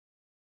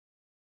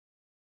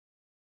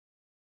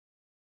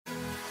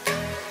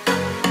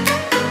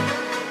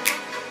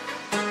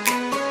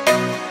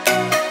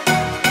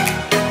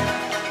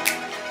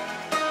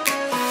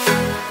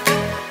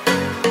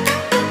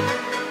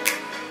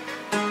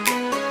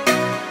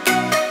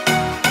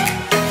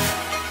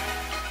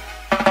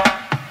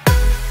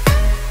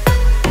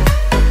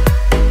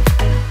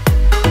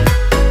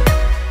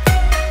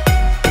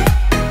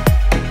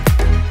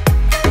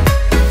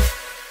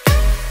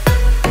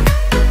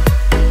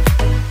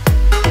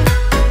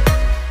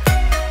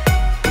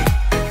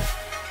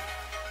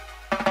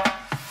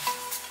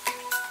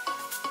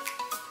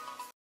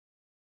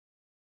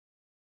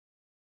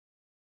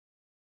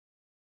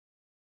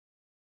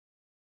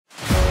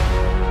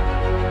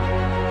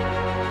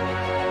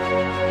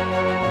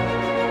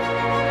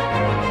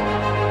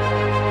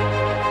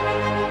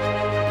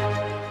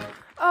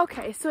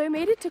Okay, so I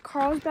made it to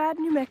Carlsbad,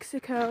 New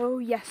Mexico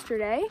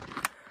yesterday,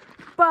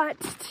 but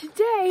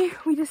today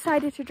we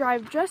decided to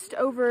drive just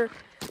over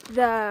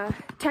the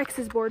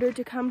Texas border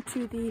to come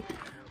to the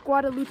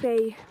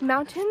Guadalupe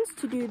mountains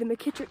to do the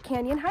McKittrick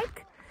Canyon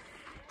hike.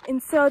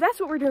 And so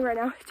that's what we're doing right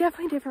now.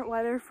 Definitely different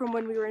weather from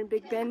when we were in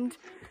Big Bend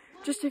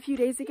just a few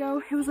days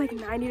ago. It was like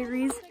 90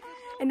 degrees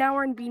and now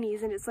we're in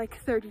beanies and it's like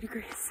 30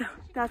 degrees, so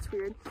that's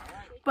weird.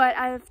 But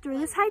after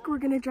this hike, we're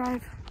gonna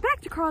drive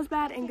back to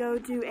Carlsbad and go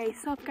do a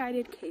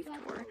self-guided cave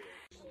tour.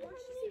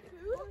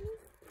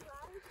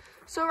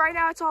 So right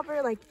now it's all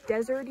very like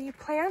deserty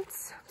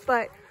plants,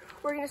 but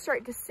we're gonna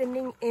start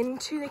descending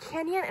into the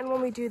canyon, and when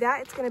we do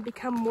that, it's gonna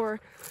become more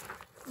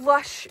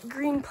lush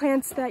green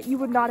plants that you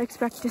would not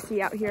expect to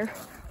see out here,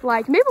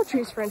 like maple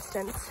trees, for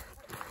instance.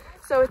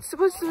 So it's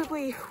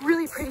supposedly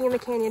really pretty in the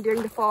canyon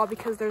during the fall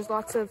because there's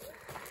lots of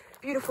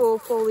beautiful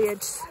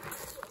foliage,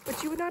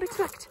 which you would not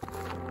expect.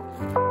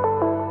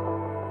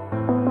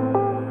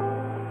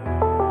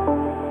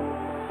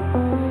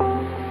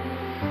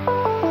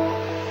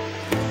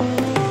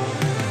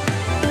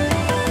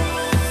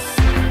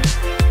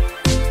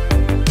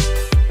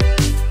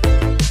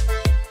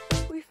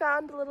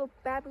 A little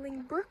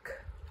babbling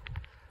brook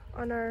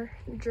on our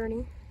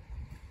journey.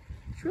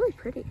 It's really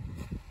pretty.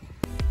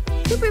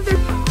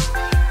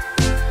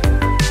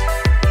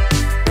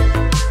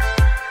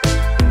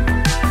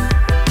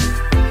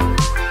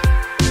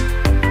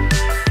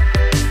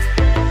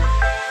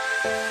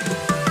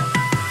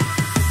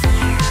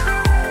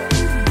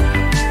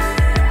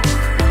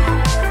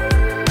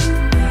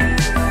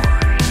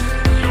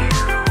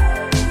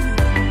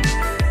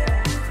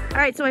 All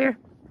right, Sawyer.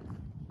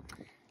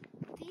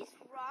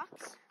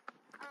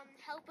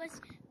 Help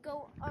us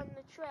go on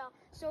the trail,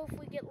 so if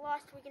we get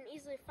lost we can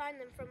easily find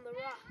them from the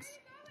rocks.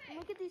 And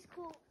look at these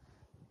cool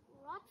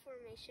rock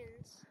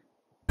formations.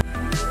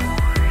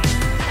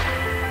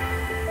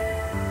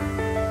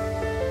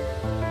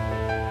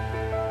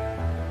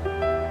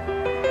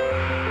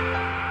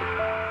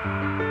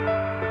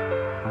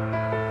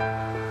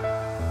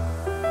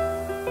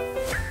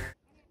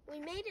 We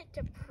made it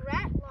to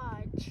Pratt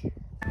Lodge.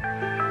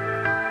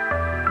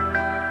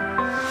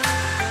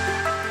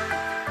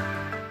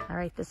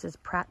 Right, this is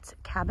Pratt's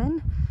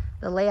cabin.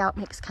 The layout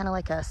makes kind of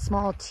like a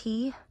small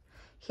T.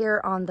 Here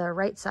on the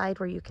right side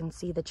where you can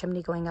see the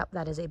chimney going up,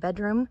 that is a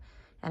bedroom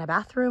and a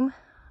bathroom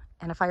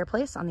and a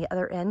fireplace. On the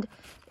other end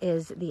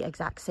is the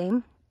exact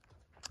same.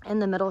 In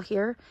the middle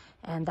here,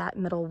 and that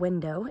middle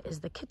window is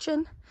the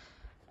kitchen.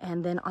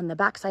 And then on the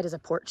back side is a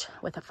porch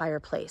with a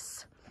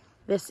fireplace.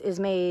 This is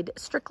made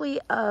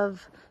strictly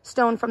of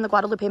stone from the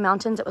Guadalupe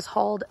Mountains. It was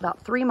hauled about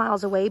 3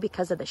 miles away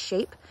because of the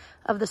shape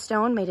of the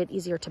stone, made it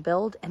easier to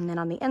build. And then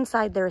on the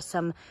inside, there is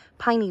some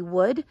piney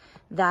wood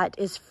that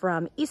is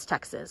from East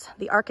Texas.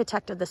 The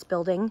architect of this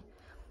building,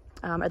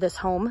 or this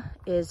home,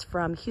 is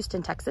from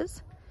Houston,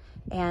 Texas.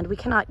 And we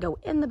cannot go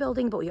in the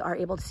building, but we are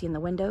able to see in the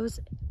windows.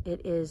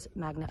 It is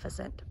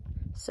magnificent.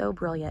 So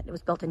brilliant. It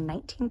was built in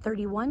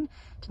 1931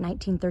 to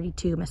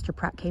 1932. Mr.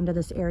 Pratt came to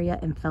this area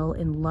and fell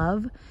in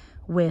love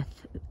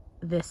with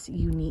this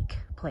unique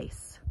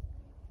place.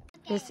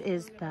 This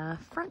is the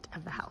front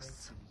of the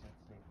house.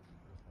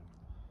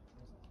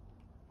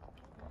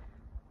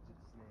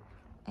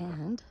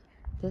 And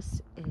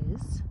this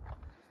is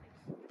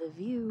the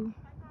view.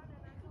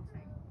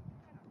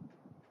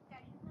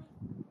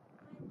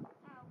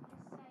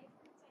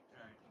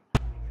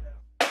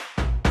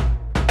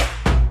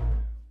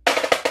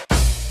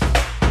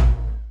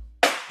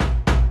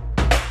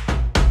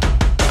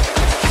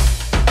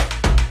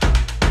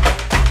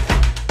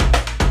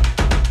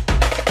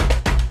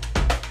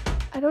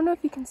 I don't know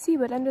if you can see,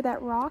 but under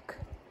that rock,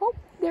 oh,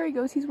 there he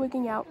goes, he's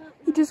wigging out.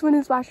 He just went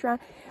and splashed around.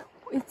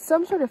 It's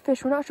some sort of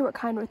fish, we're not sure what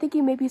kind. We're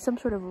thinking maybe some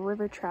sort of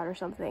river trout or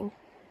something.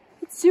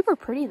 It's super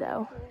pretty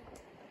though.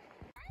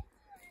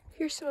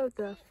 Here's some of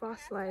the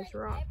fossilized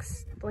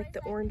rocks, like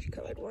the orange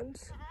colored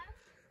ones.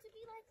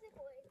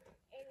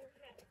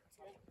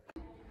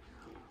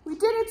 We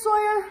did it,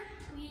 Sawyer!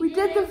 We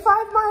did the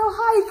 5-mile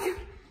hike!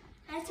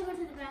 I have to go to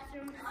the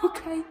bathroom.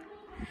 Okay.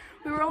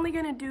 We were only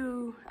gonna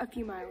do a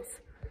few miles.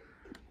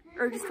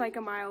 Or just like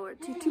a mile or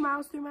 2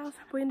 miles, 3 miles.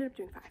 But we ended up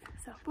doing 5.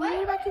 So we'll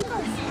get back to the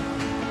bus.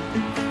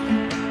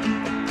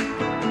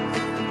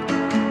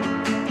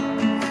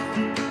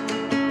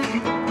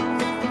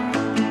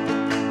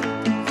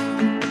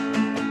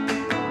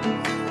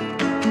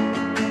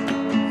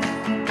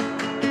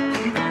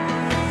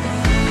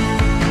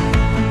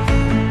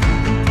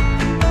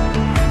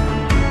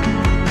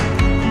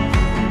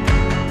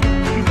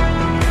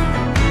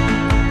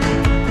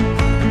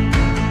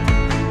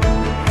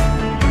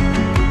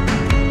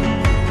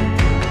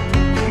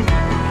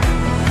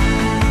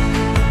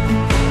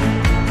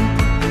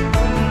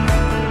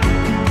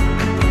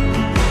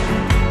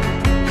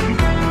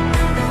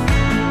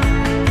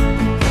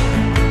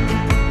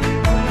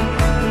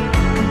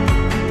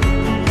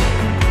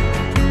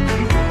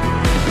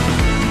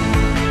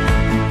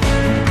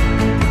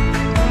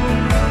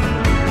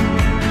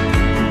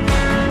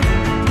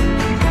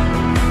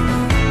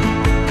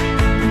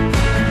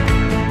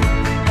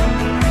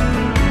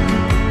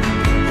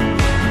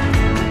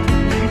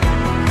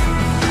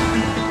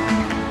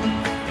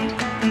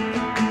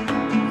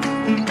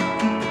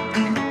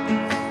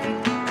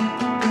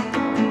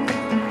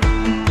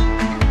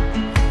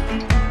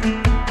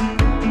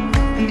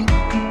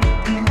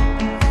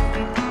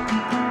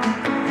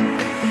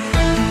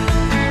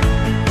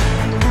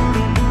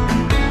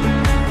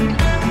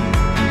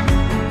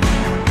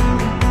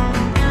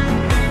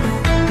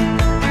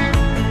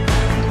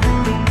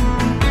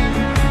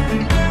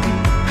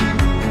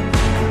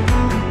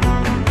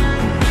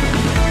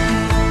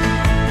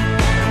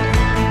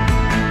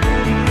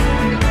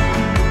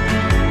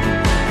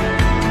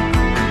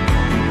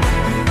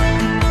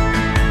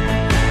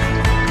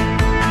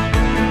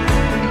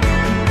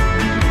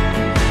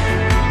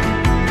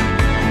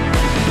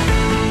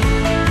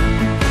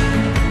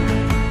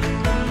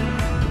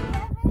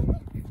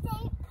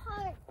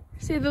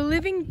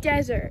 Laughing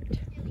Desert.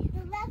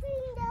 The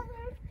Laughing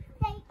Desert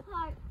State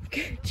Park.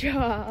 Good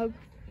job.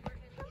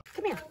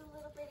 Come here.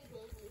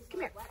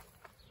 Come here.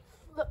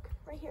 Look,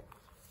 right here.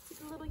 See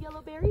the little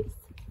yellow berries?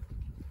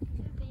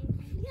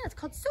 Yeah, it's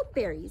called soap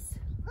berries.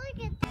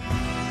 Look at that.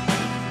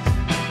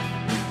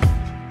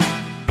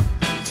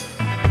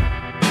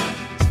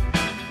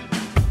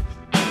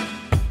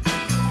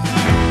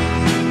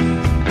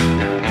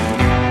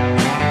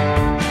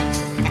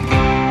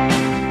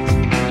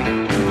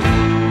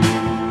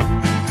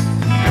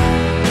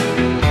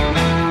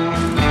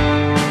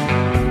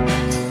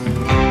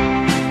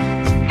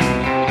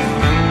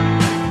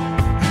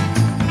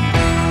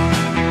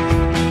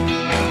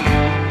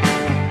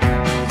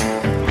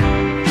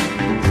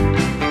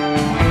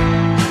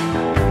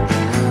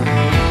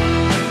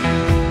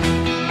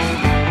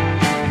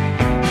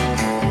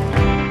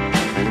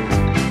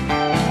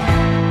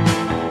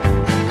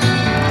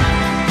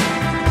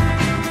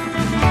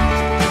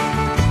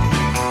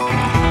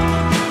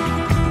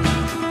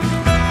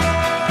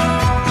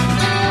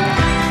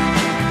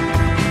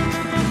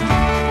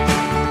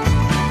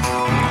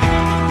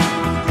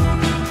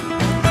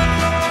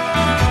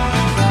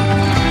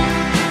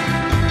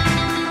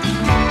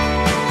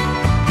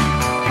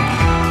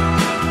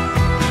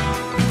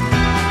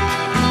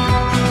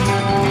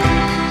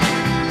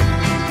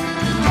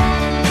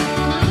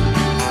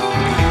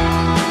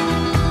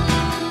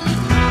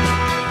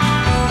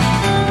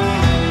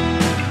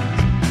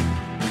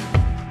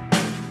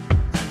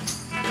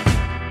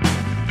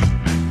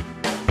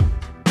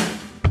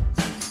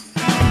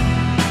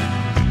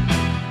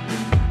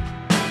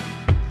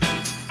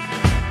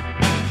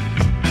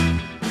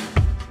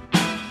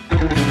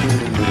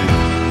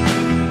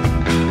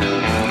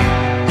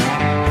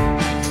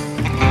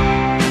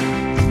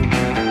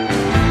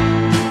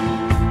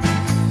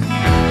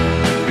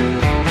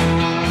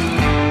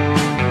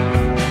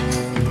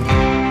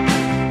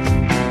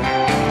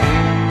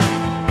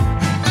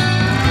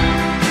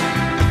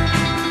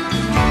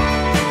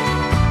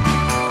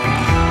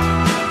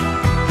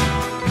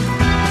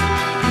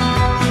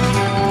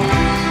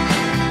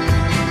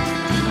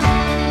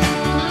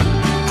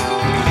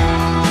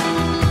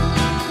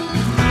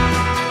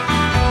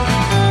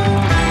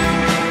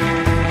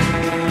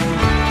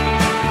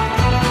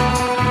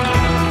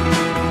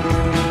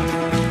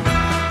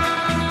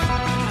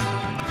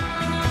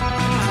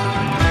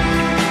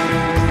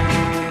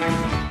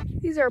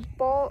 are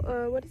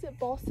what is it,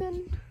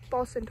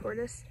 balsan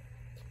tortoise.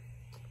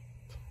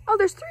 Oh,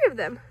 there's 3 of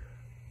them.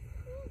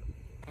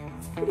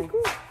 Pretty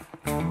cool.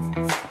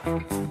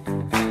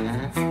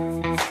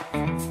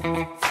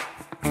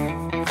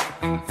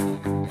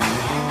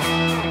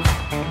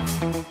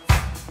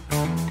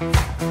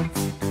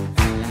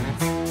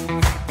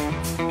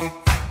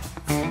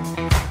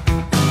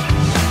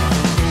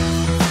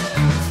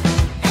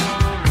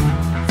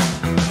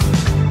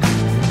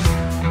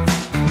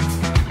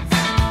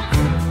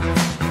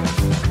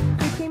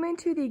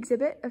 The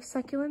exhibit of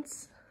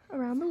succulents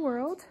around the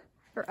world,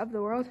 or of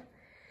the world,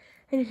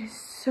 and it is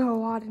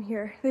so hot in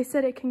here. They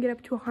said it can get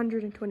up to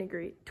 120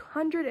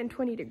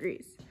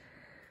 degrees,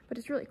 but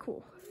it's really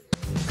cool.